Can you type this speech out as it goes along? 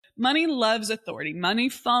Money loves authority. Money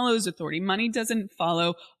follows authority. Money doesn't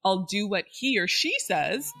follow, I'll do what he or she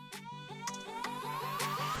says.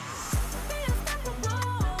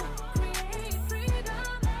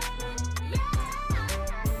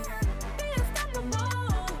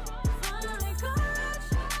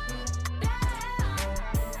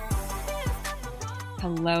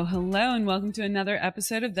 Hello, and welcome to another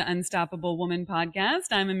episode of the Unstoppable Woman podcast.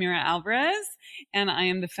 I'm Amira Alvarez, and I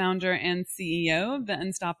am the founder and CEO of the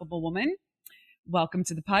Unstoppable Woman. Welcome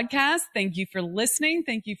to the podcast. Thank you for listening.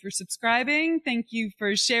 Thank you for subscribing. Thank you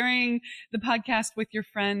for sharing the podcast with your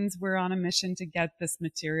friends. We're on a mission to get this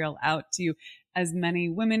material out to as many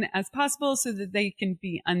women as possible so that they can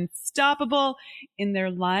be unstoppable in their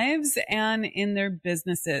lives and in their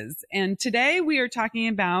businesses. And today we are talking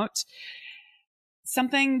about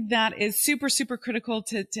something that is super, super critical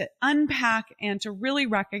to unpack and to really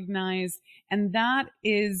recognize, and that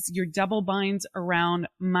is your double binds around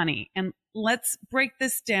money. And let's break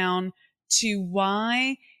this down to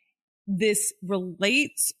why this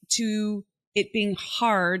relates to it being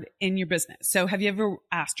hard in your business. So have you ever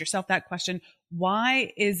asked yourself that question?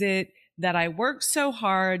 Why is it that I work so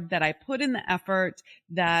hard, that I put in the effort,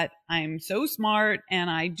 that I'm so smart and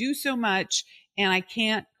I do so much and I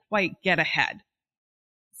can't quite get ahead?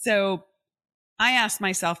 So I asked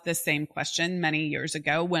myself this same question many years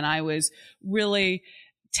ago when I was really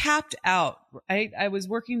tapped out, right? I was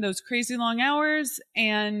working those crazy long hours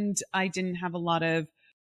and I didn't have a lot of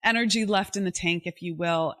energy left in the tank, if you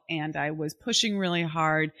will. And I was pushing really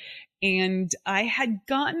hard and I had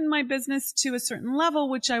gotten my business to a certain level,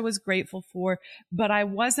 which I was grateful for, but I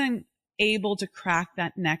wasn't able to crack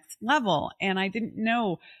that next level. And I didn't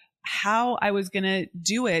know how I was going to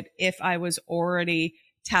do it if I was already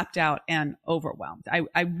tapped out and overwhelmed.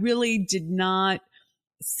 I really did not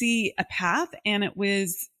see a path, and it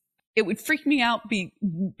would freak me out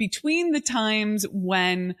between the times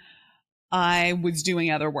when I was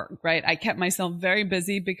doing other work, right? I kept myself very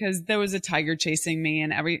busy because there was a tiger chasing me,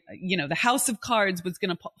 and the house of cards was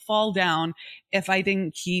going to fall down if I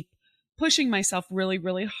didn't keep pushing myself really,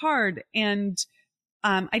 really hard. And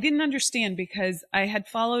I didn't understand because I had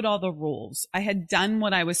followed all the rules. I had done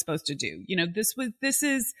what I was supposed to do. This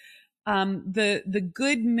is the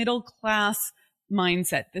good middle class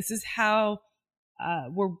mindset. This is how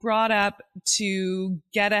we're brought up to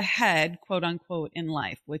get ahead, quote unquote, in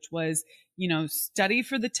life, which was, study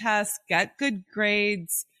for the test, get good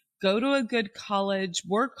grades, go to a good college,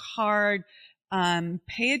 work hard,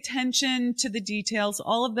 pay attention to the details,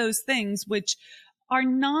 all of those things, which are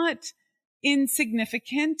not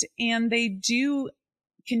insignificant, and they do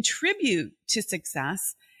contribute to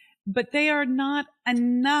success, but they are not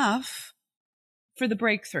enough for the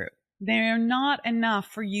breakthrough. They are not enough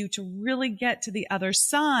for you to really get to the other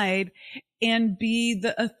side and be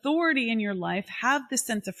the authority in your life, have the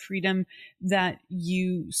sense of freedom that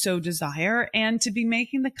you so desire, and to be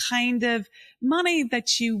making the kind of money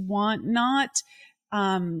that you want, not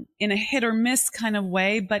in a hit or miss kind of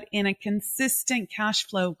way, but in a consistent cash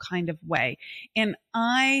flow kind of way. And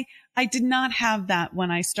I did not have that when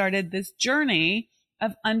I started this journey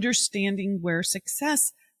of understanding where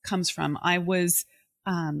success comes from. I was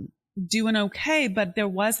doing okay, but there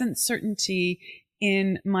wasn't certainty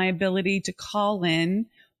in my ability to call in,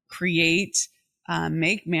 create,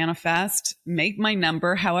 make manifest, make my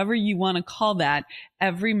number, however you want to call that,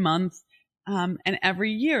 every month. And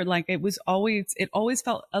every year, like it always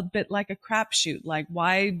felt a bit like a crapshoot. Like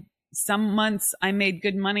why some months I made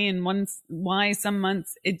good money and why some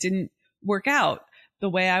months it didn't work out the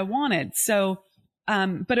way I wanted. So,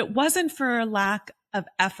 but it wasn't for a lack of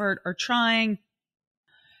effort or trying,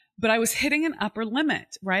 but I was hitting an upper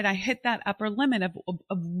limit, right? I hit that upper limit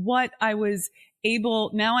of what I was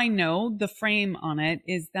able. Now I know the frame on it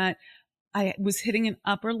is that I was hitting an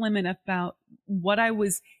upper limit about what I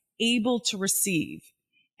was able to receive.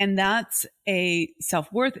 And that's a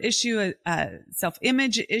self-worth issue, a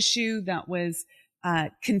self-image issue. That was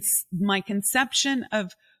my conception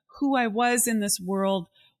of who I was in this world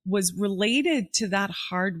was related to that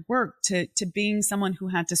hard work, to being someone who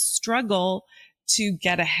had to struggle to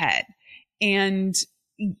get ahead. And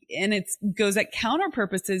it goes at counter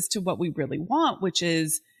purposes to what we really want, which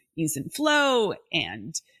is ease and flow,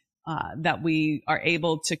 and that we are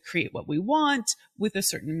able to create what we want with a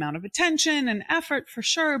certain amount of attention and effort for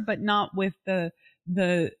sure, but not with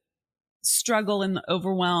the struggle and the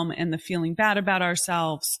overwhelm and the feeling bad about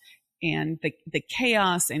ourselves and the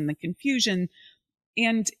chaos and the confusion.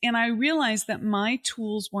 And I realized that my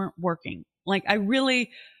tools weren't working. Like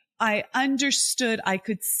I understood, I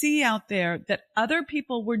could see out there that other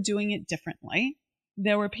people were doing it differently.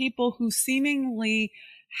 There were people who seemingly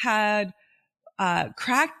had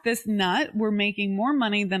cracked this nut, were making more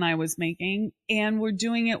money than I was making, and were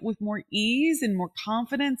doing it with more ease and more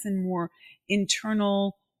confidence and more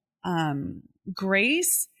internal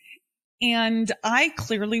grace. And I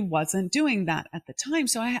clearly wasn't doing that at the time.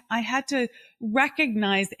 So I had to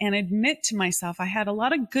recognize and admit to myself, I had a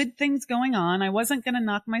lot of good things going on. I wasn't going to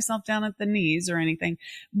knock myself down at the knees or anything.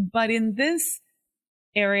 But in this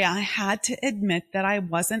area, I had to admit that I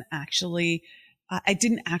wasn't actually, I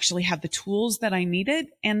didn't actually have the tools that I needed,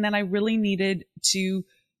 and that I really needed to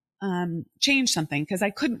change something, because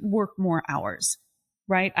I couldn't work more hours.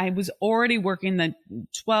 Right. I was already working the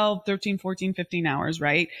 12, 13, 14, 15 hours,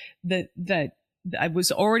 right? That I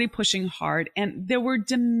was already pushing hard, and there were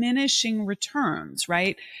diminishing returns,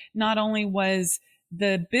 right? Not only was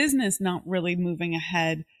the business not really moving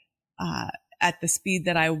ahead at the speed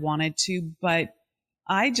that I wanted to, but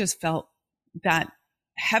I just felt that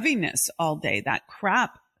heaviness all day, that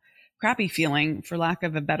crappy feeling, for lack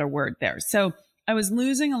of a better word there. So I was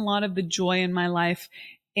losing a lot of the joy in my life,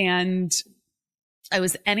 and I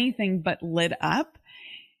was anything but lit up,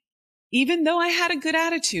 even though I had a good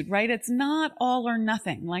attitude, right? It's not all or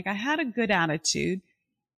nothing. Like, I had a good attitude,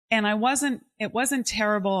 and it wasn't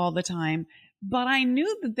terrible all the time, but I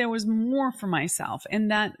knew that there was more for myself, and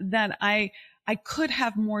that I could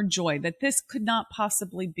have more joy, that this could not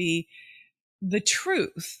possibly be the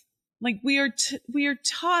truth. Like, we are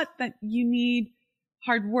taught that you need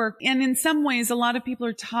hard work. And in some ways, a lot of people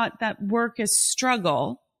are taught that work is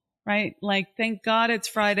struggle. Right? Like, thank God it's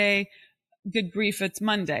Friday. Good grief, it's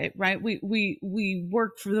Monday, right? We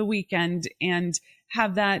work for the weekend and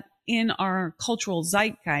have that in our cultural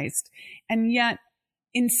zeitgeist. And yet,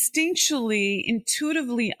 instinctually,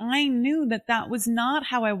 intuitively, I knew that that was not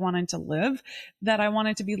how I wanted to live, that I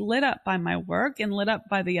wanted to be lit up by my work and lit up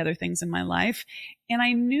by the other things in my life. And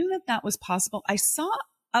I knew that that was possible. I saw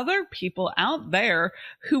other people out there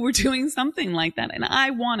who were doing something like that, and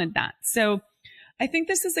I wanted that. So I think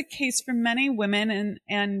this is a case for many women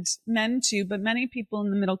and men too, but many people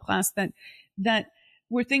in the middle class, that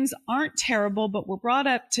where things aren't terrible, but we're brought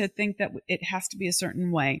up to think that it has to be a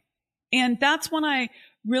certain way. And that's when I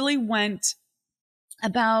really went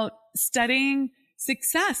about studying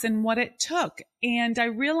success and what it took. And I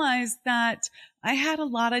realized that I had a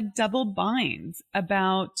lot of double binds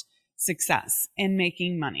about success and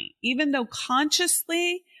making money, even though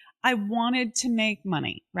consciously I wanted to make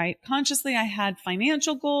money, right? Consciously, I had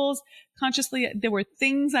financial goals. Consciously, there were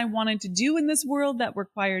things I wanted to do in this world that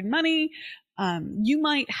required money. You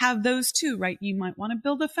might have those too, right? You might want to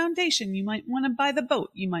build a foundation. You might want to buy the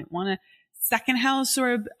boat. You might want a second house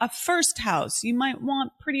or a first house. You might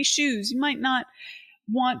want pretty shoes. You might not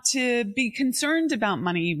want to be concerned about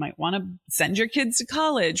money. You might want to send your kids to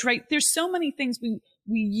college, right? There's so many things we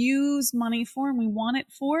use money for and we want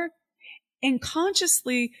it for. And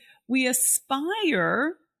consciously, we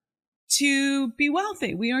aspire to be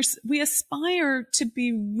wealthy. We aspire to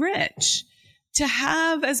be rich, to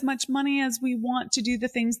have as much money as we want to do the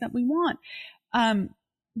things that we want.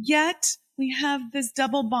 Yet we have this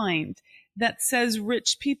double bind that says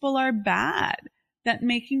rich people are bad, that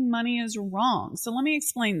making money is wrong. So let me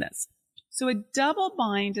explain this. So a double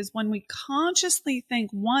bind is when we consciously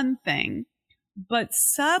think one thing, but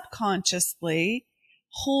subconsciously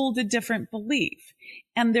hold a different belief,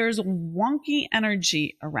 and there's wonky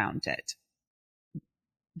energy around it.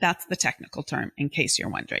 That's the technical term, in case you're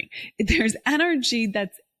wondering. There's energy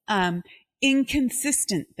that's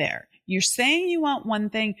inconsistent there. You're saying you want one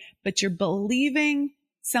thing, but you're believing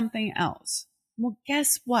something else. Well,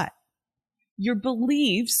 guess what? Your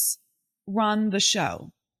beliefs run the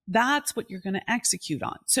show. That's what you're going to execute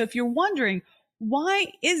on. So if you're wondering, why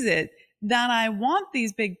is it that I want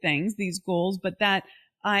these big things, these goals, but that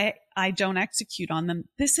I don't execute on them?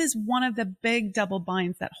 This is one of the big double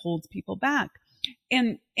binds that holds people back.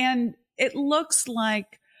 And it looks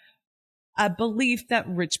like a belief that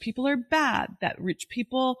rich people are bad, that rich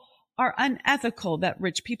people are unethical, that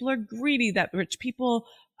rich people are greedy, that rich people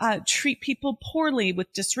treat people poorly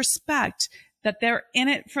with disrespect, that they're in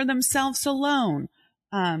it for themselves alone,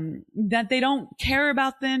 that they don't care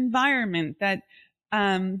about the environment, that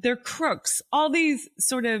they're crooks. All these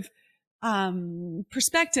sort of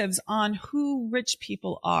perspectives on who rich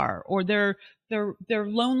people are, or they're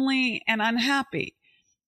lonely and unhappy.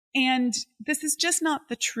 And this is just not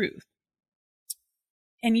the truth.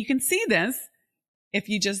 And you can see this if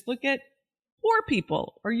you just look at poor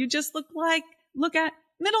people, or you just look at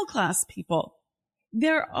middle class people.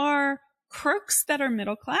 There are crooks that are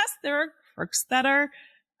middle class. There are crooks that are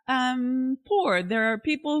poor. There are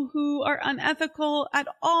people who are unethical at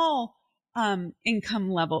all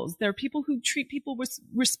income levels. There are people who treat people with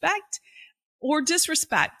respect or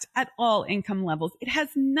disrespect at all income levels. It has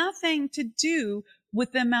nothing to do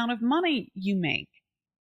with the amount of money you make.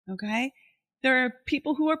 Okay. There are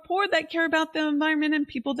people who are poor that care about the environment and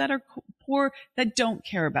people that are poor that don't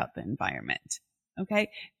care about the environment. Okay.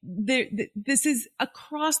 This is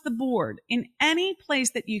across the board. In any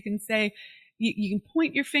place that you can say, you can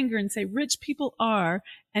point your finger and say rich people are,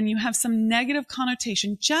 and you have some negative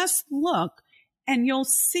connotation, just look and you'll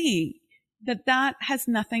see that that has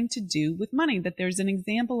nothing to do with money, that there's an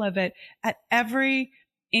example of it at every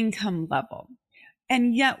income level.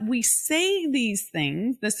 And yet we say these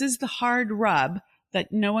things. This is the hard rub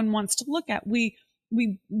that no one wants to look at. We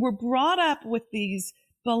were brought up with these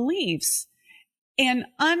beliefs and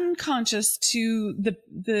unconscious to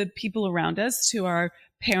the people around us, to our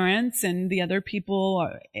parents and the other people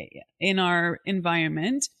in our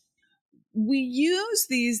environment. We use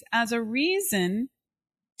these as a reason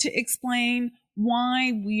to explain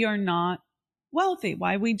why we are not wealthy,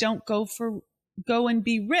 why we don't go and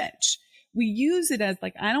be rich. We use it as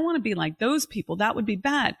like, I don't want to be like those people. That would be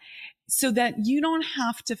bad. So that you don't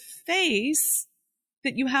have to face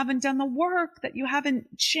that you haven't done the work, that you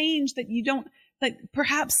haven't changed, that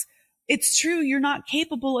perhaps it's true you're not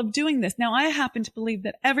capable of doing this. Now, I happen to believe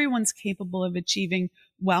that everyone's capable of achieving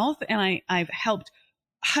wealth, and I've helped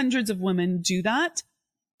hundreds of women do that,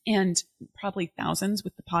 and probably thousands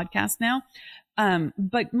with the podcast now.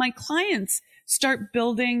 But my clients start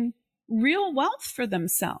building real wealth for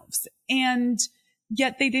themselves, and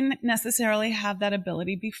yet they didn't necessarily have that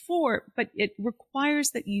ability before. But it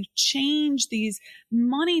requires that you change these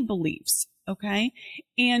money beliefs, okay?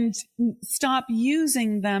 And stop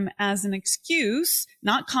using them as an excuse,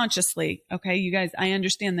 not consciously, okay? You guys, I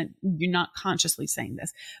understand that you're not consciously saying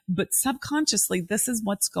this, but subconsciously, this is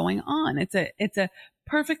what's going on. It's a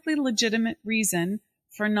perfectly legitimate reason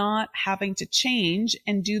for not having to change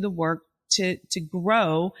and do the work to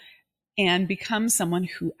grow and become someone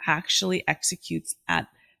who actually executes at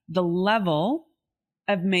the level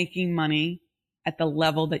of making money at the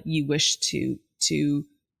level that you wish to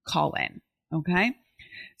call in. Okay.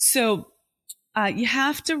 So, you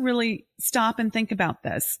have to really stop and think about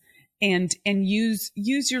this and use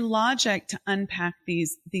your logic to unpack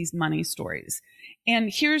these money stories.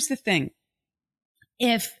 And here's the thing.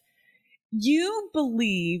 If you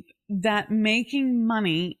believe that making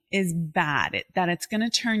money is bad, that it's going to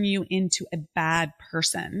turn you into a bad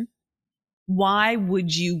person, why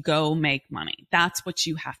would you go make money? That's what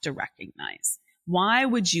you have to recognize. Why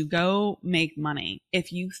would you go make money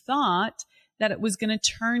if you thought that it was going to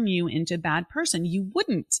turn you into a bad person? You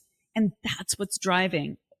wouldn't. And that's what's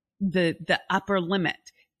driving the upper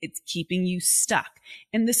limit. It's keeping you stuck.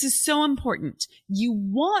 And this is so important. You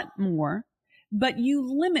want more, but you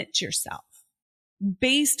limit yourself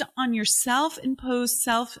based on your self-imposed,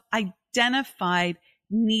 self-identified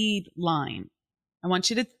need line. I want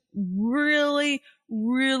you to really,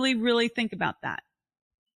 really, really think about that.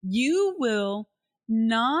 You will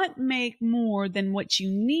not make more than what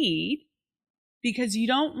you need because you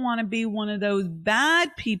don't want to be one of those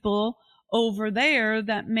bad people over there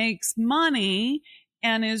that makes money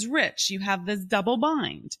and is rich. You have this double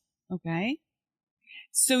bind. Okay.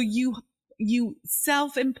 So you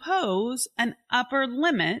self-impose an upper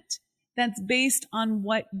limit that's based on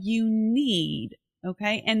what you need.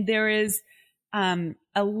 Okay. And there is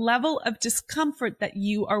a level of discomfort that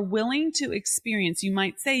you are willing to experience. You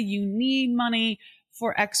might say you need money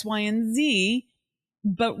for X, Y, and Z,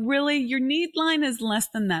 but really your need line is less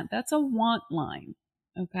than that. That's a want line.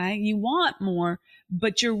 Okay. You want more,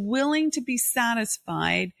 but you're willing to be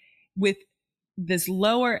satisfied with this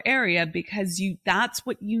lower area because that's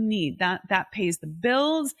what you need. That pays the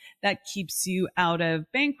bills, that keeps you out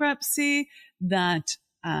of bankruptcy, that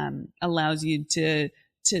allows you to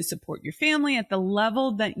support your family at the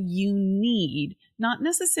level that you need, not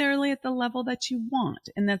necessarily at the level that you want.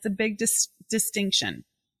 And that's a big distinction.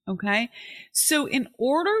 Okay. So in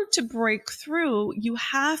order to break through, you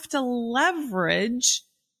have to leverage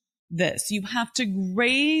this. You have to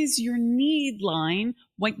raise your need line,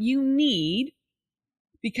 what you need,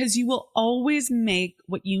 because you will always make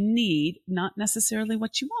what you need, not necessarily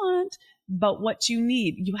what you want, but what you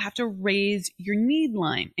need. You have to raise your need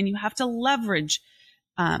line, and you have to leverage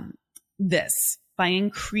this by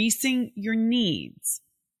increasing your needs.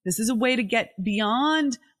 This is a way to get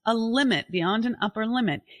beyond a limit, beyond an upper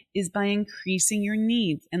limit, is by increasing your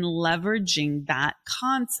needs and leveraging that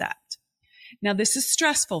concept. Now, this is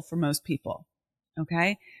stressful for most people.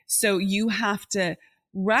 Okay. So you have to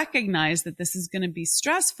recognize that this is going to be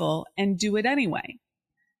stressful and do it anyway.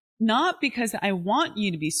 not because I want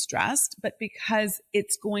you to be stressed, but because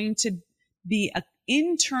it's going to be an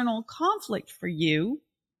internal conflict for you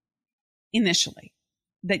initially,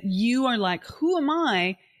 that you are like, who am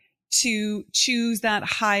I to choose that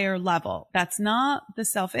higher level? That's not the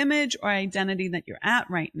self-image or identity that you're at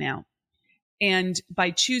right now. And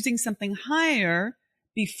by choosing something higher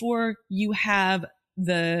before you have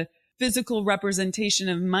the physical representation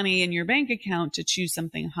of money in your bank account to choose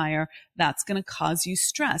something higher, that's going to cause you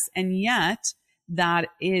stress. And yet that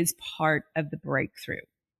is part of the breakthrough.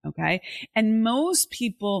 Okay. And most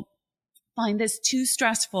people find this too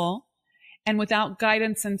stressful, and without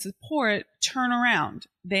guidance and support, turn around.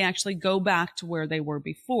 They actually go back to where they were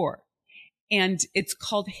before. And it's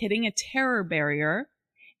called hitting a terror barrier.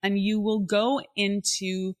 And you will go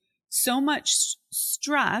into so much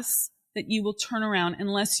stress that you will turn around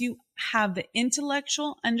unless you have the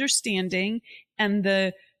intellectual understanding and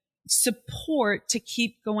the support to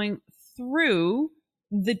keep going through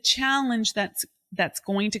the challenge that's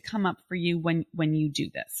going to come up for you when you do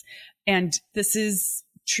this. And this is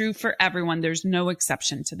true for everyone. There's no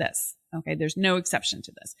exception to this. Okay. There's no exception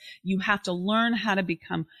to this. You have to learn how to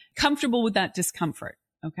become comfortable with that discomfort.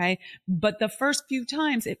 Okay. But the first few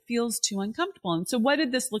times it feels too uncomfortable. And so what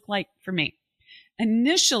did this look like for me?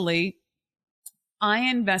 Initially, I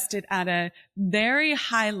invested at a very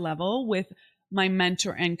high level with my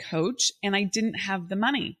mentor and coach, and I didn't have the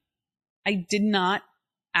money. I did not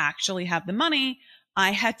actually have the money.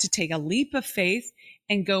 I had to take a leap of faith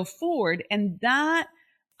and go forward. And that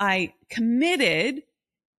I committed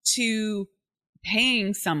to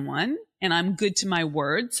paying someone, and I'm good to my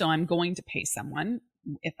word. So I'm going to pay someone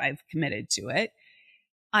if I've committed to it.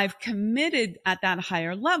 I've committed at that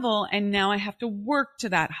higher level, and now I have to work to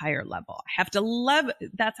that higher level. I have to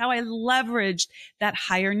that's how I leveraged that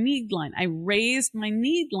higher need line. I raised my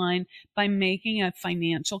need line by making a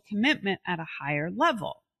financial commitment at a higher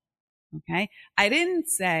level. Okay. I didn't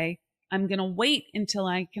say I'm going to wait until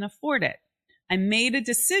I can afford it. I made a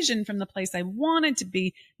decision from the place I wanted to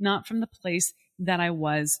be, not from the place that I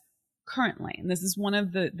was currently. And this is one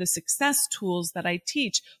of the success tools that I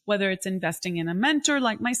teach, whether it's investing in a mentor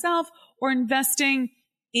like myself, or investing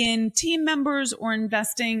in team members, or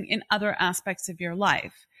investing in other aspects of your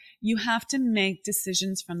life. You have to make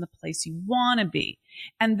decisions from the place you want to be.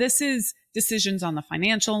 And this is decisions on the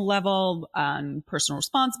financial level, on personal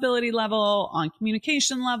responsibility level, on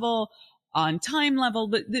communication level, on time level.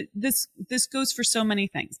 But this goes for so many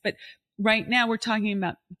things. But right now we're talking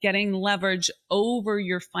about getting leverage over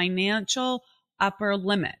your financial upper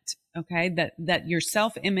limit. Okay. That your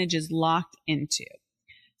self-image is locked into.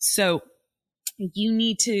 So you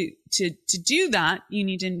need to do that. You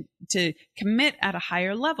need to commit at a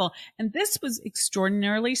higher level. And this was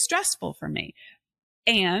extraordinarily stressful for me.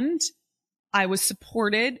 And I was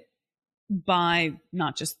supported by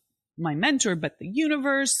not just my mentor, but the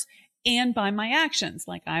universe, and by my actions.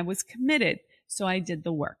 Like, I was committed. So I did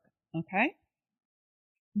the work. Okay.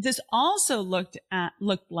 This also looked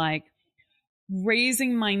like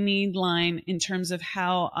raising my need line in terms of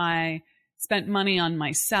how I spent money on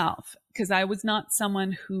myself, because I was not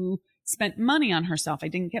someone who spent money on herself. I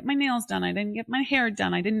didn't get my nails done. I didn't get my hair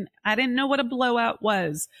done. I didn't know what a blowout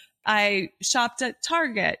was. I shopped at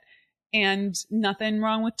Target, and nothing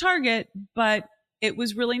wrong with Target, but it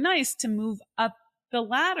was really nice to move up the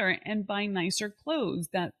ladder and buy nicer clothes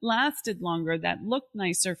that lasted longer, that looked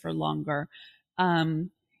nicer for longer. And,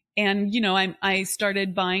 I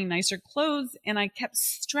started buying nicer clothes, and I kept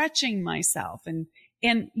stretching myself, and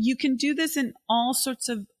you can do this in all sorts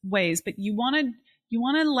of ways, but you want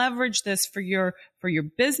to leverage this for your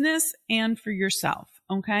business and for yourself.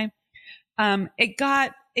 Okay. It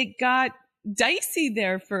got dicey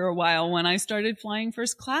there for a while when I started flying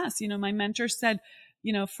first class. My mentor said,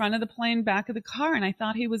 front of the plane, back of the car. And I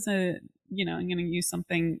thought he was I'm going to use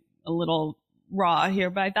something a little raw here,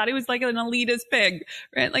 but I thought he was like an elitist pig,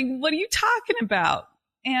 right? Like, what are you talking about?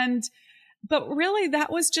 But really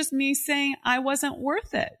that was just me saying I wasn't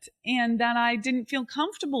worth it, and that I didn't feel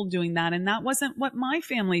comfortable doing that. And that wasn't what my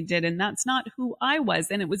family did. And that's not who I was.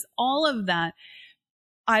 And it was all of that.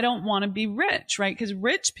 I don't want to be rich, right? Because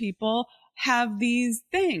rich people have these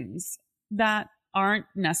things that aren't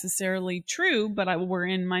necessarily true, but were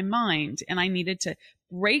in my mind. And I needed to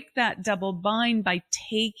break that double bind by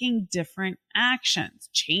taking different actions,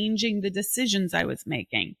 changing the decisions I was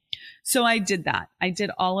making. So I did that. I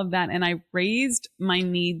did all of that, and I raised my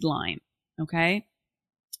need line. Okay.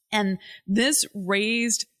 And this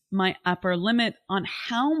raised my upper limit on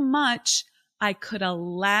how much I could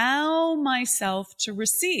allow myself to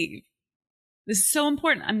receive. This is so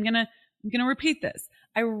important. I'm going to repeat this.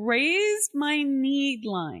 I raised my need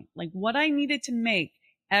line, like what I needed to make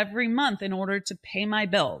every month in order to pay my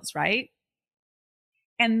bills, right?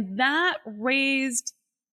 And that raised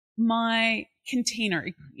my container,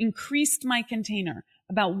 increased my container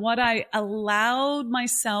about what I allowed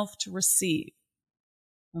myself to receive.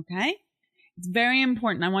 Okay? It's very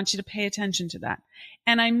important. I want you to pay attention to that.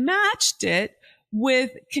 And I matched it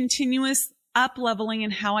with continuous up leveling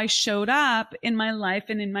in how I showed up in my life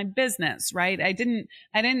and in my business, right? I didn't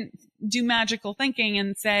do magical thinking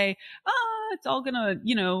and say, oh, it's all gonna,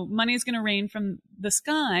 money's gonna rain from the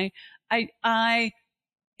sky.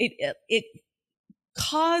 It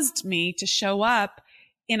caused me to show up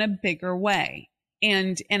in a bigger way.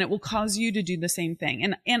 And it will cause you to do the same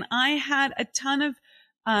thing. And I had a ton of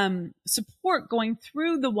support going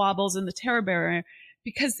through the wobbles and the terror barrier,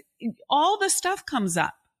 because all the stuff comes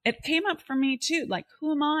up. It came up for me too. Like,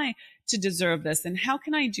 who am I to deserve this? And how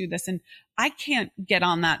can I do this? And I can't get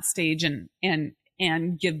on that stage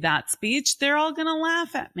and give that speech. They're all going to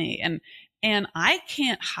laugh at me. And I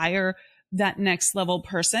can't hire that next level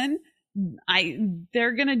person.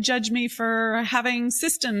 They're going to judge me for having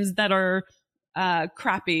systems that are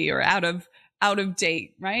crappy or out of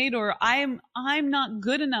date, right? Or I'm not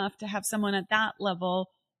good enough to have someone at that level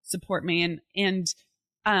support me.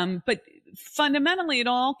 But fundamentally it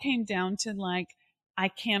all came down to like, I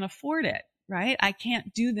can't afford it, right? I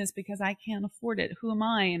can't do this because I can't afford it. Who am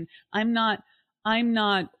I? And I'm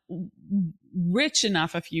not rich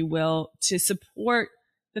enough, if you will, to support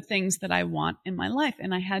the things that I want in my life.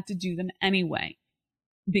 And I had to do them anyway,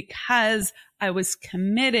 because I was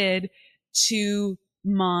committed to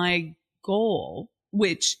my goal,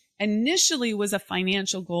 which initially was a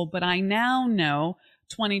financial goal, but I now know,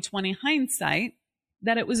 2020 hindsight,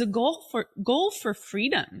 that it was a goal for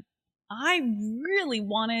freedom. I really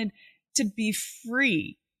wanted to be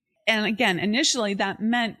free. And again, initially that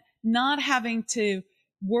meant not having to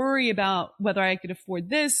worry about whether I could afford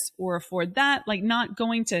this or afford that, like not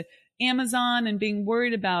going to Amazon and being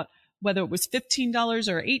worried about whether it was $15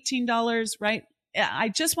 or $18, right? I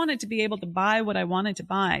just wanted to be able to buy what I wanted to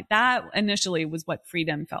buy. That initially was what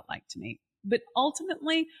freedom felt like to me. But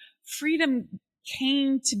ultimately, freedom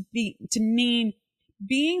came to mean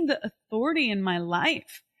being the authority in my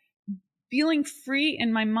life, feeling free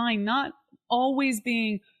in my mind, not always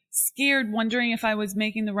being scared, wondering if I was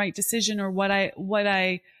making the right decision or whether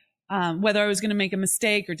I was going to make a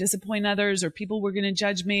mistake or disappoint others or people were going to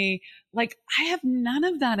judge me. Like, I have none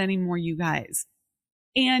of that anymore, you guys.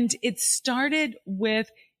 And it started with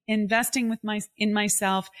investing in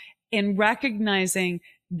myself and recognizing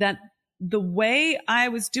that the way I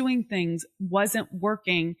was doing things wasn't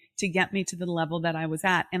working to get me to the level that I was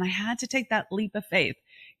at. And I had to take that leap of faith.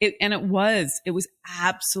 It was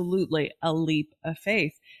absolutely a leap of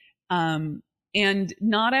faith. And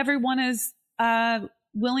not everyone is,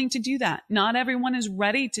 willing to do that. Not everyone is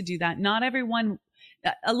ready to do that.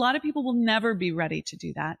 A lot of people will never be ready to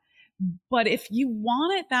do that. But if you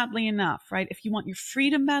want it badly enough, right? If you want your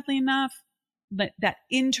freedom badly enough, that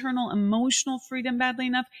internal emotional freedom badly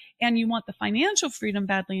enough, and you want the financial freedom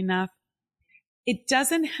badly enough, it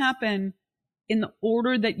doesn't happen in the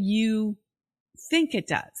order that you think it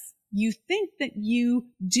does. You think that you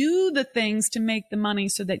do the things to make the money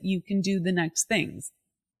so that you can do the next things.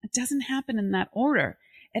 It doesn't happen in that order.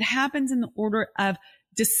 It happens in the order of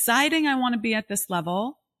deciding I want to be at this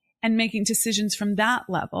level and making decisions from that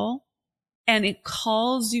level. And it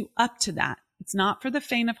calls you up to that. It's not for the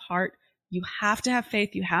faint of heart. You have to have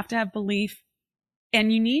faith. You have to have belief.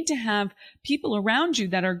 And you need to have people around you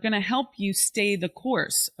that are going to help you stay the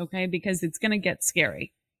course. Okay. Because it's going to get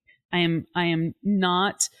scary. I am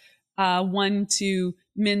not one to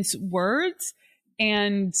mince words.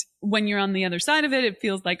 And when you're on the other side of it, it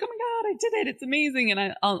feels like, oh my God, I did it. It's amazing.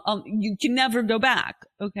 And you can never go back.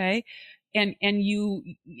 Okay. And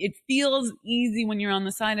it feels easy when you're on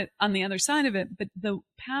the other side of it, but the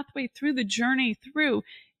pathway through, the journey through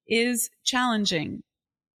is challenging.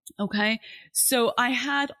 Okay. So I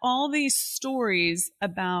had all these stories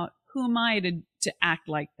about who am I to act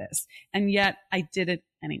like this? And yet I did it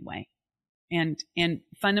anyway. And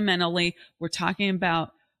fundamentally, we're talking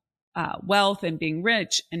about wealth and being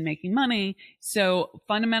rich and making money. So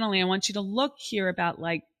fundamentally, I want you to look here about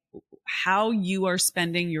like how you are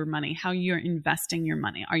spending your money, how you're investing your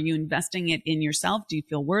money. Are you investing it in yourself? Do you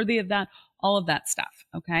feel worthy of that? All of that stuff.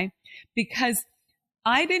 Okay. Because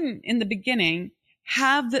I didn't in the beginning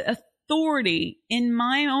have the authority in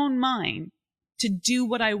my own mind to do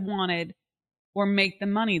what I wanted or make the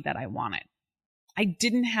money that I wanted. I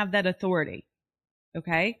didn't have that authority.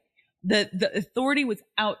 Okay. The authority was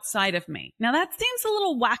outside of me. Now that seems a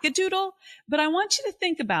little wackadoodle, but I want you to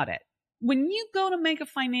think about it. When you go to make a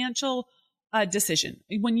financial decision,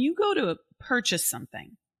 when you go to purchase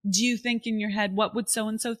something, do you think in your head, what would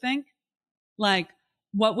so-and-so think? Like,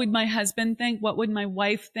 what would my husband think? What would my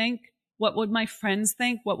wife think? What would my friends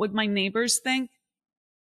think? What would my neighbors think?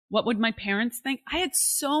 What would my parents think? I had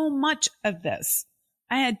so much of this.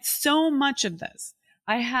 I had,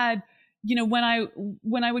 when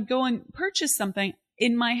I would go and purchase something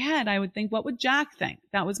in my head, I would think, what would Jack think?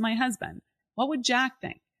 That was my husband. What would Jack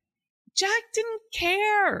think? Jack didn't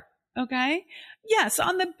care. Okay. Yes.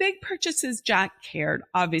 On the big purchases, Jack cared.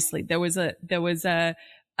 Obviously there was a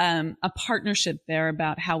partnership there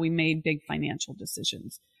about how we made big financial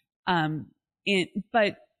decisions.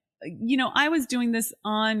 But I was doing this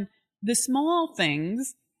on the small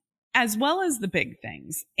things as well as the big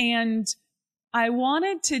things. And I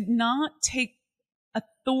wanted to not take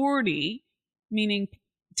authority, meaning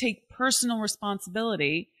take personal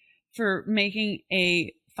responsibility for making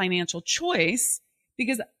a financial choice,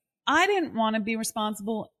 because I didn't want to be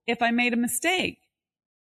responsible if I made a mistake.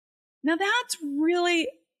 Now that's really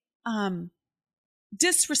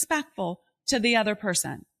disrespectful to the other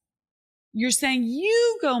person. You're saying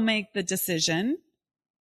you go make the decision,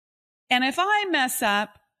 and if I mess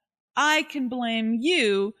up, I can blame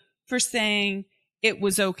you for saying it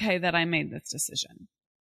was okay that I made this decision.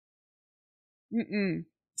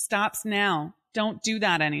 Stops now. Don't do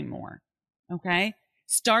that anymore. Okay?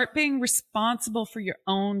 Start being responsible for your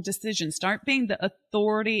own decisions. Start being the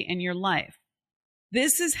authority in your life.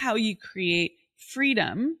 This is how you create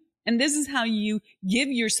freedom, and this is how you give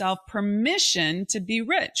yourself permission to be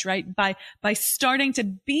rich, right? By starting to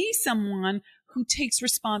be someone who takes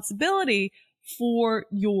responsibility for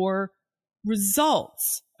your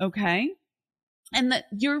results, okay? And that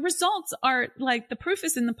your results are like, the proof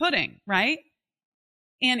is in the pudding, right?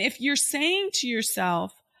 And if you're saying to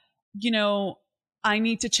yourself, I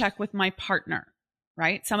need to check with my partner,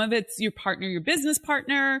 right? Some of it's your partner, your business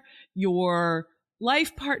partner, your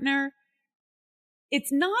life partner.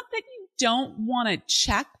 It's not that you don't want to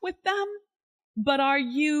check with them, but are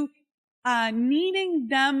you needing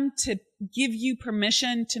them to give you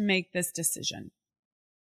permission to make this decision?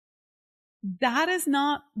 That is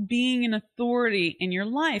not being an authority in your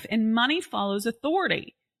life. And money follows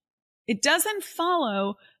authority. It doesn't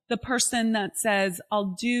follow the person that says,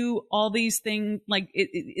 I'll do all these things. Like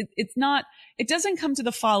it doesn't come to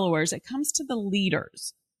the followers. It comes to the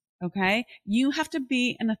leaders. Okay. You have to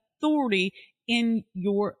be an authority in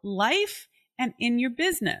your life and in your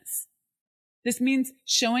business. This means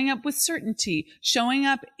showing up with certainty, showing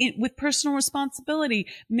up with personal responsibility,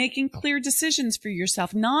 making clear decisions for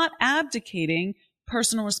yourself, not abdicating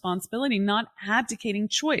personal responsibility, not abdicating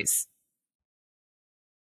choice.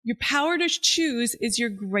 Your power to choose is your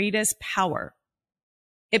greatest power.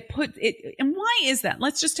 And why is that?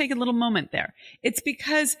 Let's just take a little moment there. It's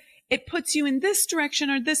because it puts you in this direction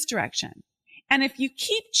or this direction. And if you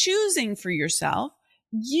keep choosing for yourself,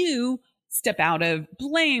 you step out of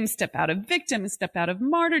blame, step out of victim, step out of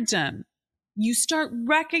martyrdom. You start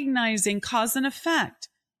recognizing cause and effect.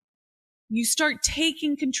 You start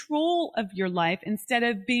taking control of your life instead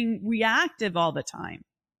of being reactive all the time.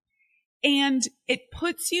 And it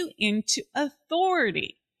puts you into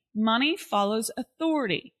authority. Money follows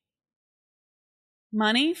authority.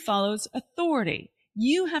 Money follows authority.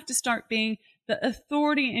 You have to start being the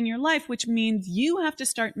authority in your life, which means you have to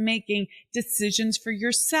start making decisions for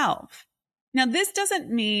yourself. Now, this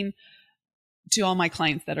doesn't mean, to all my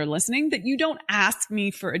clients that are listening, that you don't ask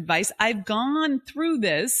me for advice. I've gone through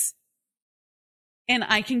this and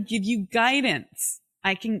I can give you guidance.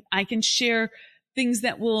 I can share things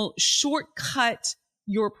that will shortcut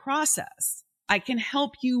your process. I can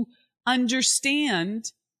help you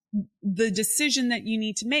understand the decision that you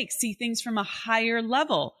need to make, see things from a higher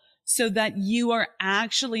level so that you are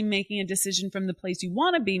actually making a decision from the place you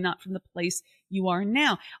want to be, not from the place you are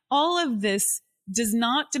now. All of this does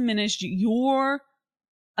not diminish your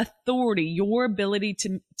authority, your ability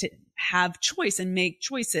to have choice and make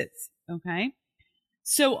choices. Okay.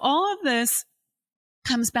 So all of this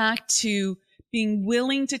comes back to being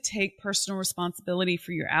willing to take personal responsibility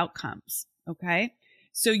for your outcomes. Okay.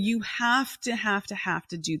 So you have to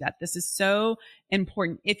do that. This is so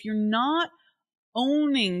important. If you're not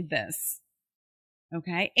owning this,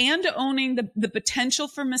 okay, and owning the potential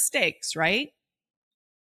for mistakes, right?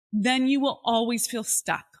 Then you will always feel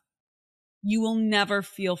stuck. You will never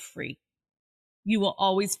feel free. You will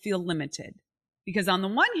always feel limited. Because on the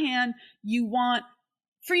one hand, you want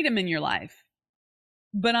freedom in your life.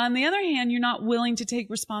 But on the other hand, you're not willing to take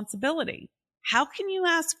responsibility. How can you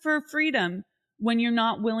ask for freedom when you're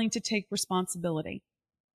not willing to take responsibility?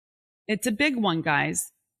 It's a big one,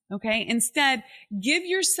 guys. Okay. Instead, give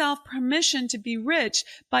yourself permission to be rich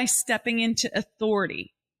by stepping into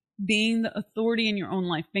authority, being the authority in your own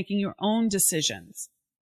life, making your own decisions,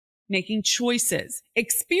 making choices,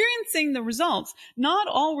 experiencing the results. Not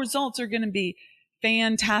all results are going to be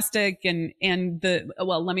fantastic.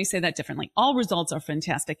 Well, let me say that differently. All results are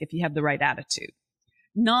fantastic if you have the right attitude.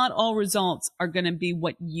 Not all results are going to be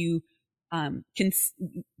what you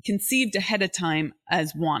conceived ahead of time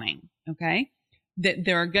as wanting. Okay. That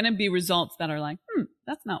there are going to be results that are like,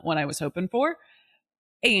 that's not what I was hoping for.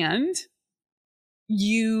 And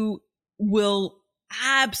you will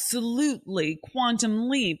absolutely quantum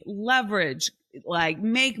leap, leverage, like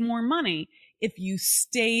make more money if you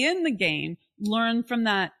stay in the game, learn from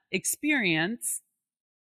that experience,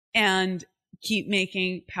 and keep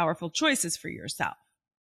making powerful choices for yourself.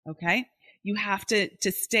 Okay. You have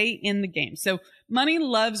to stay in the game. So money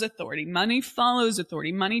loves authority. Money follows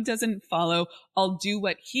authority. Money doesn't follow, I'll do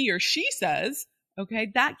what he or she says.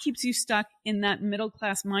 Okay. That keeps you stuck in that middle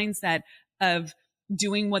class mindset of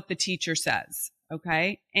doing what the teacher says.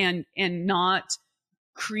 Okay. And not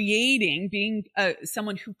creating, being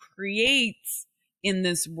someone who creates in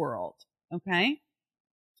this world. Okay.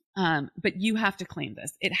 But you have to claim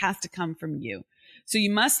this. It has to come from you. So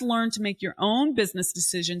you must learn to make your own business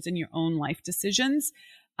decisions and your own life decisions.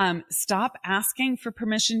 Stop asking for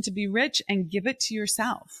permission to be rich and give it to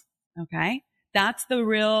yourself. Okay. That's the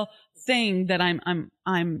real thing that I'm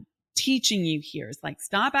teaching you here is like,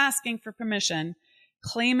 stop asking for permission,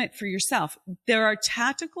 claim it for yourself. There are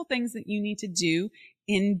tactical things that you need to do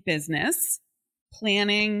in business,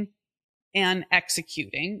 planning and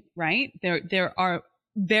executing, right? There are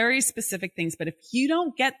very specific things, but if you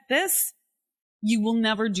don't get this, you will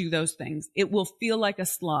never do those things. It will feel like a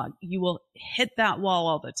slog. You will hit that wall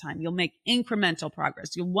all the time. You'll make incremental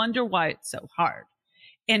progress. You'll wonder why it's so hard.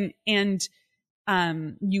 And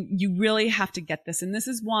you really have to get this. And this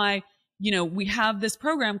is why, we have this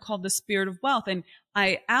program called the Spirit of Wealth. And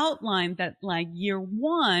I outlined that like year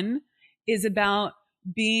one is about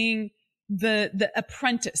being the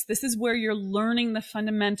apprentice. This is where you're learning the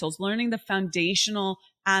fundamentals, learning the foundational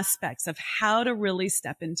aspects of how to really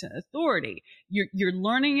step into authority. You're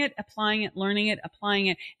learning it, applying it, learning it, applying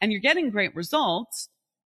it, and you're getting great results.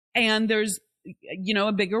 And there's,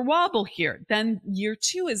 a bigger wobble here. Then year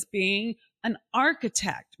two is being an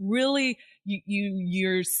architect. Really,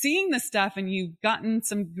 you're seeing the stuff and you've gotten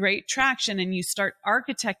some great traction and you start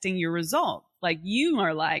architecting your result. Like you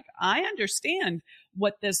are like, I understand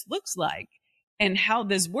what this looks like and how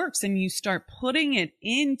this works. And you start putting it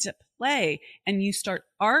into play and you start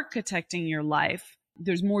architecting your life.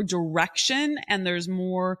 There's more direction and there's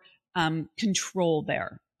more control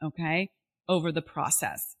there, okay, over the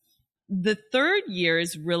process. The third year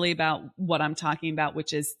is really about what I'm talking about,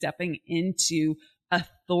 which is stepping into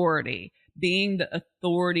authority, being the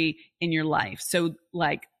authority in your life. So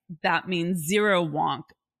like that means zero wonk,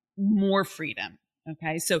 more freedom.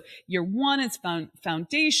 Okay. So year one is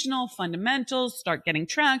foundational, fundamentals, start getting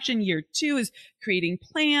traction. Year two is creating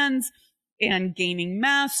plans and gaining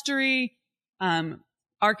mastery,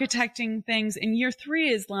 architecting things. And year three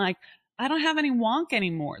is like, I don't have any wonk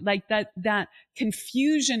anymore. Like that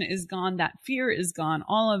confusion is gone. That fear is gone,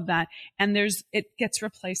 all of that. And it gets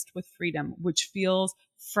replaced with freedom, which feels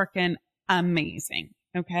frickin' amazing.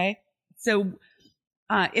 Okay. So,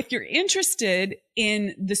 if you're interested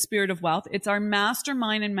in the Spirit of Wealth, it's our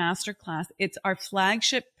mastermind and masterclass. It's our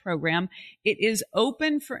flagship program. It is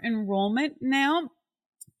open for enrollment now.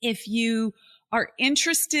 If you are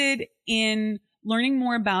interested in learning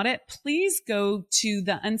more about it, please go to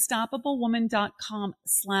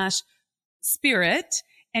theunstoppablewoman.com/spirit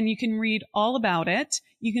and you can read all about it.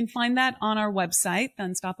 You can find that on our website,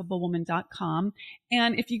 theunstoppablewoman.com.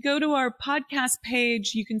 And if you go to our podcast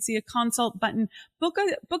page, you can see a consult button. Book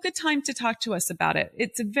a time to talk to us about it.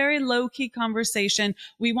 It's a very low key conversation.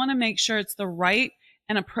 We want to make sure it's the right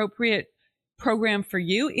and appropriate program for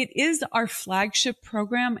you. It is our flagship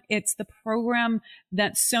program. It's the program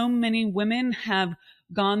that so many women have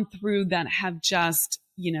gone through that have just,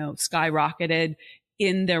 skyrocketed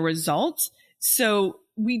in their results. So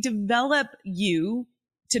we develop you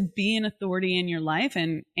to be an authority in your life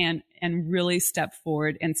and really step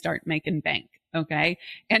forward and start making bank. Okay.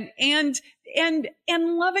 And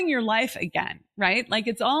loving your life again, right? Like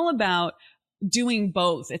it's all about doing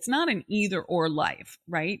both. It's not an either or life,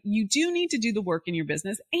 right? You do need to do the work in your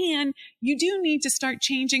business and you do need to start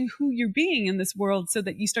changing who you're being in this world so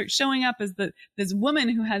that you start showing up as this woman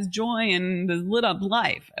who has joy and the lit up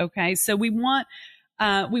life. Okay. So we want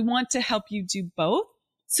we want to help you do both.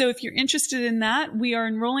 So if you're interested in that, we are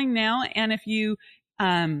enrolling now. And if you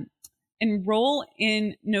enroll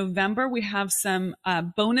in November, we have some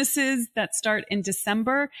bonuses that start in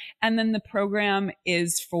December. And then the program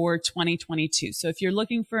is for 2022. So if you're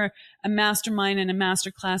looking for a mastermind and a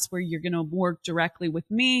masterclass where you're going to work directly with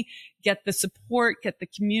me, get the support, get the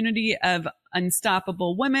community of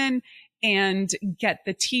unstoppable women, and get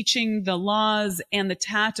the teaching, the laws, and the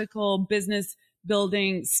tactical business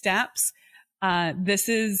building steps, this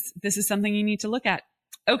is something you need to look at.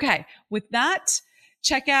 Okay. With that,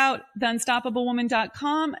 check out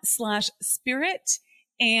theunstoppablewoman.com/spirit,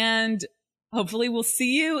 and hopefully we'll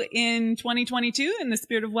see you in 2022 in the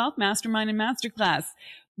Spirit of Wealth Mastermind and Masterclass.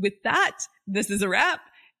 With that, this is a wrap,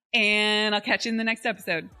 and I'll catch you in the next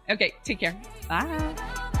episode. Okay. Take care. Bye.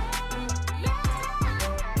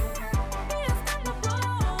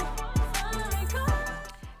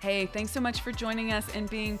 Hey, thanks so much for joining us and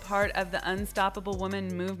being part of the Unstoppable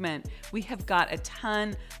Woman movement. We have got a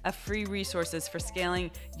ton of free resources for scaling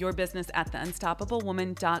your business at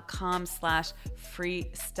theunstoppablewoman.com/free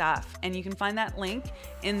stuff. And you can find that link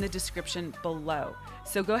in the description below.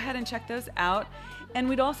 So go ahead and check those out. And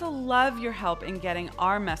we'd also love your help in getting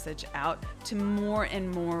our message out to more and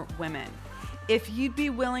more women. If you'd be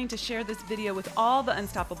willing to share this video with all the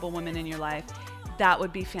unstoppable women in your life, that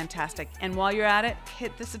would be fantastic. And while you're at it,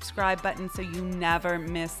 hit the subscribe button so you never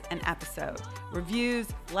miss an episode. Reviews,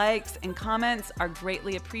 likes, and comments are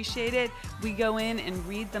greatly appreciated. We go in and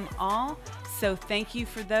read them all. So thank you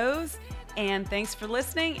for those. And thanks for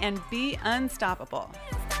listening, and be unstoppable.